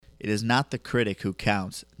It is not the critic who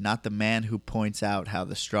counts, not the man who points out how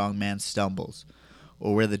the strong man stumbles,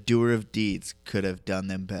 or where the doer of deeds could have done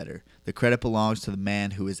them better. The credit belongs to the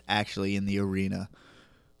man who is actually in the arena,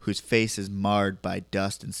 whose face is marred by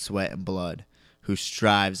dust and sweat and blood, who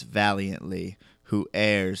strives valiantly, who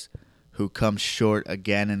errs, who comes short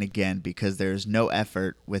again and again, because there is no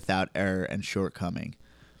effort without error and shortcoming.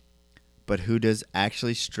 But who does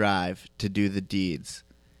actually strive to do the deeds,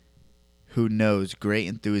 who knows great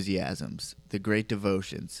enthusiasms, the great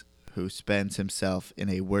devotions, who spends himself in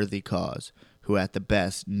a worthy cause, who at the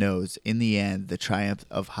best knows in the end the triumph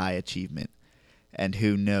of high achievement, and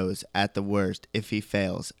who knows at the worst, if he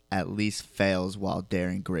fails, at least fails while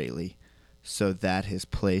daring greatly, so that his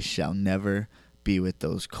place shall never be with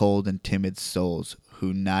those cold and timid souls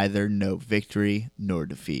who neither know victory nor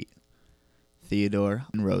defeat. Theodore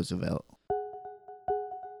Roosevelt.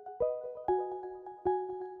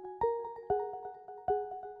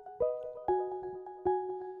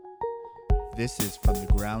 This is From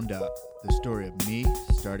the Ground Up, the story of me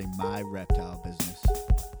starting my reptile business.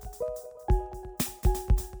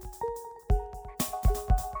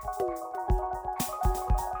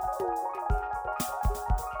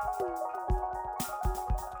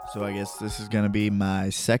 So I guess this is going to be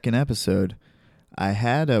my second episode. I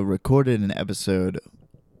had recorded an episode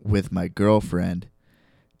with my girlfriend,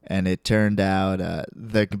 and it turned out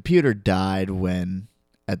the computer died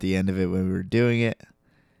at the end of it when we were doing it.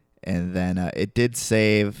 And then it did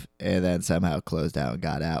save, and then somehow closed out and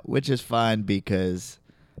got out, which is fine because,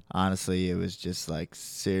 honestly, it was just, like,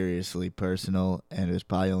 seriously personal, and it was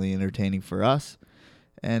probably only entertaining for us.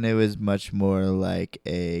 And it was much more like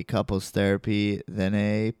a couples therapy than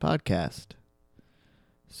a podcast.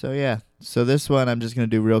 So, yeah. So this one I'm just going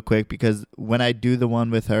to do real quick because when I do the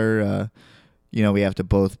one with her, we have to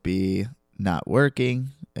both be not working,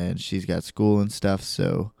 and she's got school and stuff,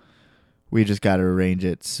 so we just got to arrange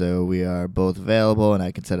it so we are both available and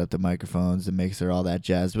I can set up the microphones and mixer, all that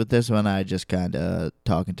jazz. With this one, I just kind of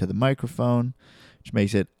talk into the microphone, which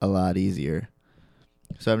makes it a lot easier.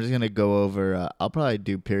 So I'm just going to go over, I'll probably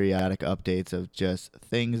do periodic updates of just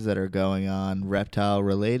things that are going on reptile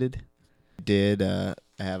related. I did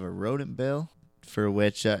have a rodent bill for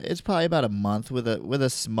which it's probably about a month with a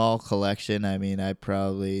small collection. I mean,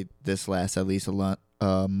 this lasts at least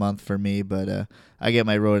a month for me, but I get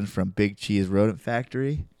my rodents from Big Cheese Rodent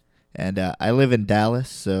Factory, and I live in Dallas,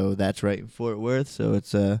 so that's right in Fort Worth, so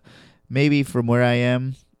it's maybe from where I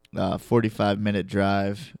am, 45-minute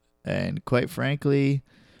drive, and quite frankly,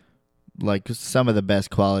 like some of the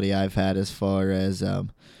best quality I've had as far as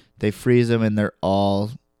they freeze them and they're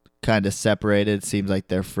all kind of separated. It seems like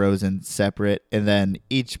they're frozen separate, and then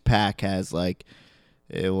each pack has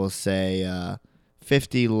it will say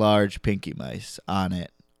 50 large pinky mice on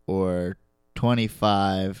it or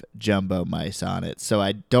 25 jumbo mice on it. So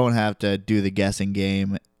I don't have to do the guessing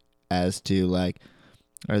game as to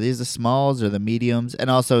are these the smalls or the mediums?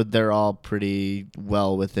 And also they're all pretty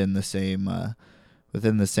well within the same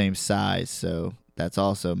size. So that's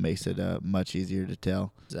also makes it much easier to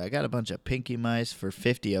tell. So I got a bunch of pinky mice for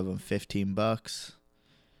 50 of them, $15.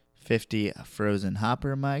 50 frozen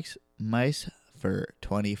hopper mice for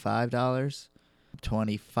 $25.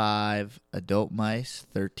 25 adult mice,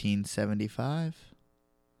 $13.75,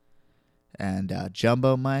 and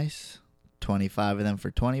jumbo mice, 25 of them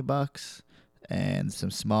for $20, and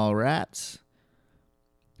some small rats,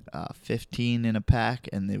 15 in a pack,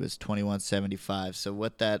 and it was $21.75. So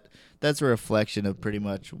that's a reflection of pretty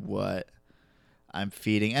much what I'm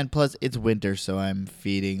feeding, and plus it's winter, so I'm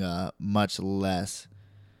feeding much less.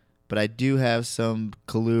 But I do have some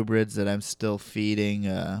colubrids that I'm still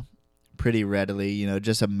feeding pretty readily,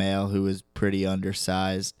 just a male who is pretty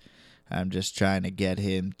undersized. I'm just trying to get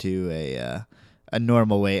him to a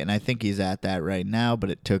normal weight, and I think he's at that right now,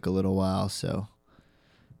 but it took a little while, so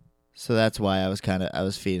that's why I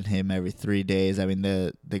was feeding him every 3 days. I mean,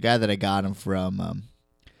 the guy that I got him from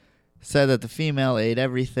said that the female ate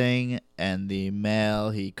everything, and the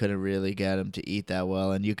male, he couldn't really get him to eat that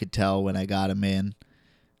well, and you could tell when I got him in.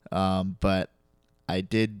 But I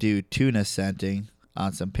did do tuna scenting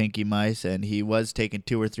on some pinky mice, and he was taking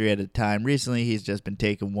 2 or 3 at a time. Recently, he's just been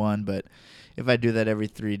taking 1, but if I do that every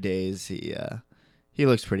 3 days, he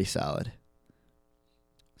looks pretty solid.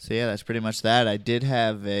 So yeah, that's pretty much that. I did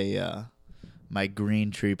have my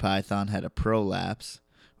green tree python had a prolapse,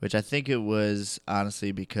 which I think it was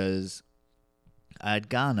honestly because I'd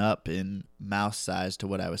gone up in mouse size to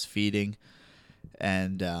what I was feeding,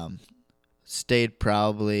 and stayed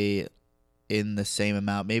probably in the same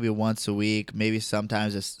amount, maybe once a week, maybe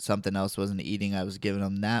sometimes if something else wasn't eating, I was giving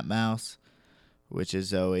them that mouse, which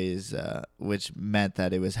is always which meant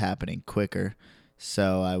that it was happening quicker.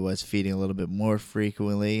 So I was feeding a little bit more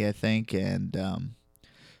frequently, I think, and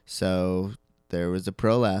so there was a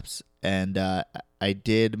prolapse. And I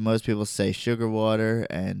did, most people say sugar water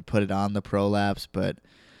and put it on the prolapse, but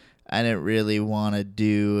I didn't really want to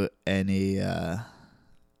do any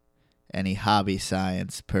hobby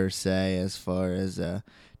science per se as far as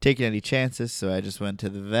taking any chances, so I just went to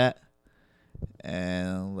the vet.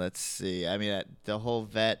 And let's see. I mean, the whole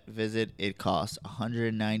vet visit, it cost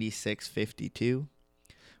 $196.52,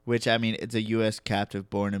 which, I mean, it's a U.S. captive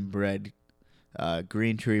born and bred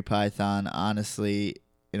green tree python. Honestly,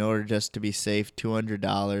 in order just to be safe,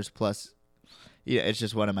 $200 plus. Yeah, it's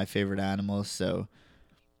just one of my favorite animals, so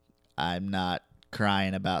I'm not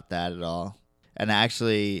crying about that at all. And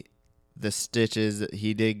actually, the stitches,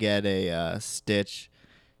 he did get a stitch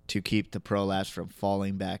to keep the prolapse from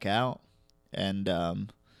falling back out. And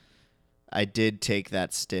I did take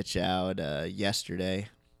that stitch out yesterday.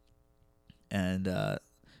 And I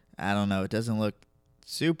don't know, it doesn't look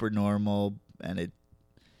super normal, and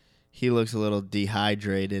he looks a little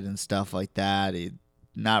dehydrated and stuff like that. He's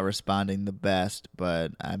not responding the best,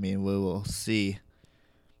 but I mean, we will see.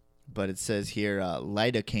 But it says here,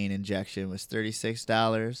 lidocaine injection was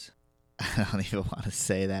 $36. I don't even want to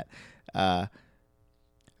say that.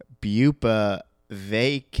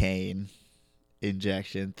 Bupivacaine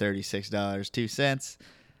injection, $36.02.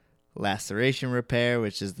 Laceration repair,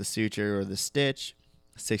 which is the suture or the stitch,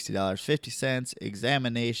 $60.50.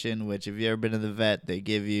 Examination, which if you've ever been to the vet, they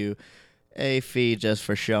give you a fee just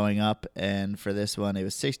for showing up. And for this one, it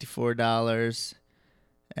was $64.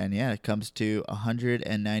 And yeah, it comes to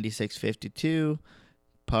 $196.52.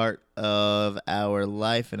 Part of our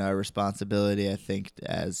life and our responsibility, I think,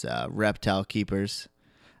 as reptile keepers.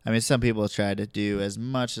 I mean, some people try to do as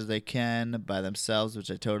much as they can by themselves, which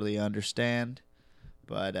I totally understand.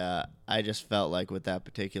 But I just felt like with that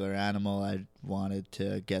particular animal, I wanted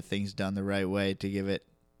to get things done the right way to give it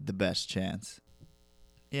the best chance.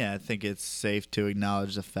 Yeah, I think it's safe to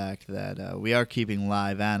acknowledge the fact that we are keeping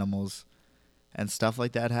live animals, and stuff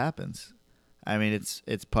like that happens. I mean,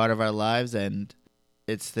 it's part of our lives, and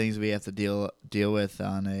it's things we have to deal with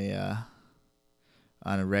on a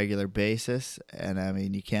regular basis. And I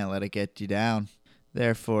mean, you can't let it get you down.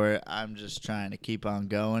 Therefore, I'm just trying to keep on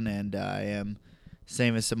going, and I am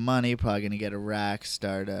saving some money. Probably gonna get a rack,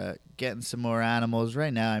 start getting some more animals.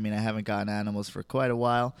 Right now, I mean, I haven't gotten animals for quite a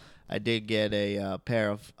while. I did get a pair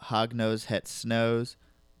of hognose het snows,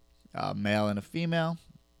 a male and a female.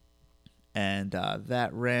 And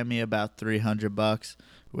that ran me about $300,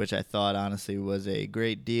 which I thought honestly was a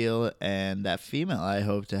great deal. And that female, I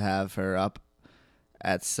hope to have her up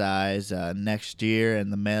at size next year,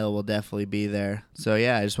 and the male will definitely be there. So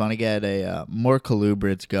yeah, I just want to get a more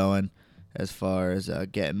colubrids going, as far as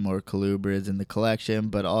getting more colubrids in the collection.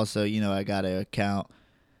 But also, you know, I got to account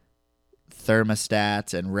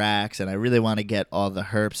thermostats and racks, and I really want to get all the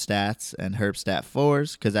Herpstats and Herpstat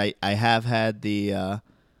 4s, because I have had the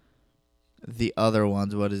other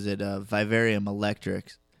ones. What is it? Vivarium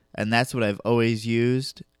Electrics. And that's what I've always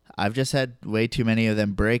used. I've just had way too many of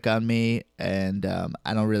them break on me, and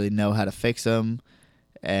I don't really know how to fix them.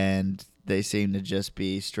 And they seem to just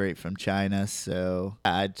be straight from China. So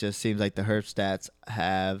it just seems like the Herpstats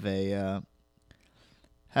have a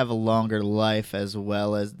longer life, as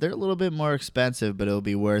well as they're a little bit more expensive, but it'll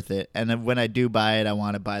be worth it. And then when I do buy it, I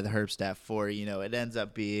want to buy the Herpstat 4. You know, it ends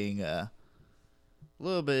up being a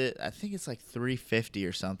little bit, I think it's like $350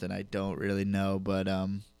 or something. I don't really know, but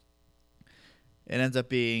it ends up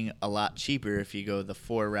being a lot cheaper if you go the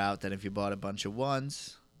 4 route than if you bought a bunch of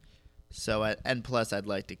 1s. So and plus, I'd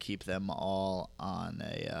like to keep them all on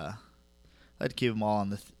the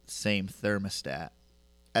same thermostat,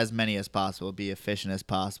 as many as possible, be efficient as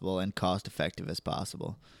possible, and cost effective as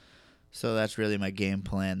possible. So that's really my game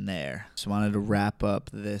plan there. Just wanted to wrap up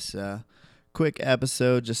this quick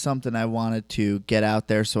episode, just something I wanted to get out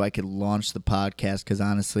there so I could launch the podcast, because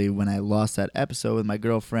honestly, when I lost that episode with my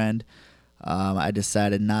girlfriend, I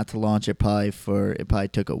decided not to launch it. It probably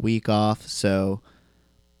took a week off, so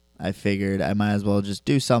I figured I might as well just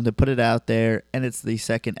do something, put it out there, and it's the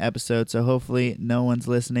second episode, so hopefully no one's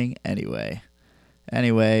listening anyway.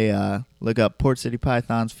 Look up Port City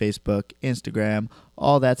Pythons, Facebook, Instagram,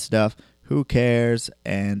 all that stuff. Who cares?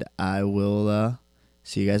 And I will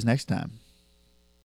see you guys next time.